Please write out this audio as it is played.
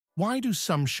Why do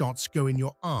some shots go in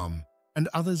your arm and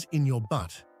others in your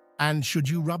butt? And should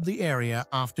you rub the area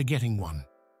after getting one?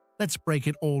 Let's break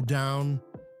it all down.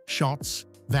 Shots,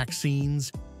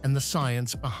 vaccines, and the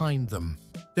science behind them.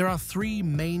 There are three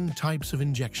main types of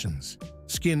injections: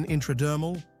 skin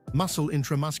intradermal, muscle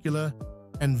intramuscular,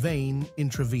 and vein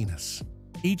intravenous.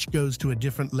 Each goes to a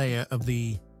different layer of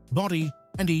the body,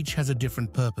 and each has a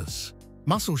different purpose.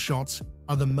 Muscle shots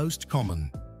are the most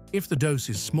common. If the dose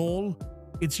is small,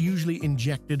 it's usually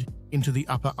injected into the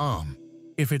upper arm.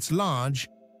 If it's large,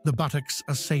 the buttocks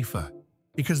are safer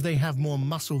because they have more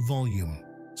muscle volume.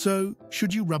 So,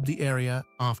 should you rub the area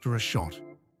after a shot?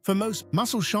 For most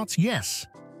muscle shots, yes.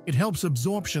 It helps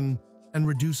absorption and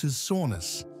reduces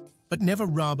soreness. But never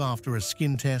rub after a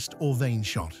skin test or vein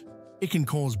shot. It can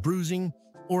cause bruising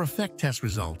or affect test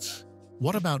results.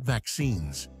 What about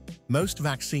vaccines? Most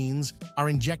vaccines are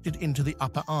injected into the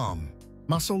upper arm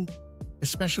muscle,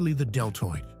 especially the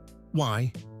deltoid.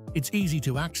 Why? It's easy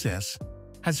to access,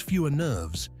 has fewer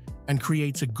nerves, and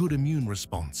creates a good immune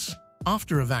response.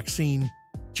 After a vaccine,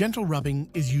 gentle rubbing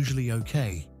is usually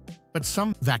okay. But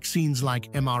some vaccines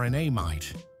like mRNA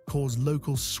might cause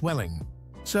local swelling.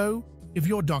 So, if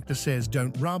your doctor says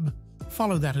don't rub,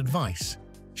 follow that advice.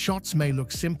 Shots may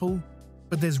look simple,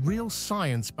 but there's real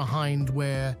science behind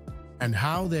where and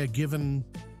how they're given.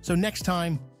 So next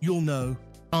time, you'll know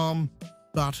arm,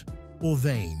 butt, or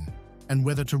vein, and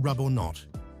whether to rub or not.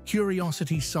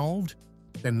 Curiosity solved?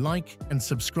 Then like and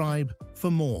subscribe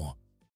for more.